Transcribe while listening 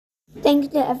thank you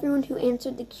to everyone who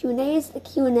answered the Q&As. The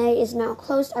Q&A is now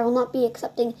closed. I will not be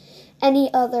accepting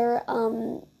any other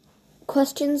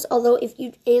questions, although if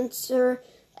you answer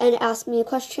and ask me a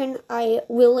question, I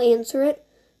will answer it.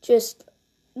 Just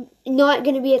not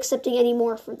going to be accepting any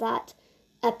more for that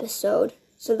episode.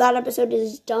 So that episode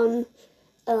is done.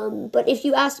 But if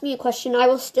you ask me a question, I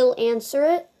will still answer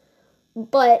it.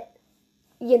 But,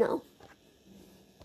 you know.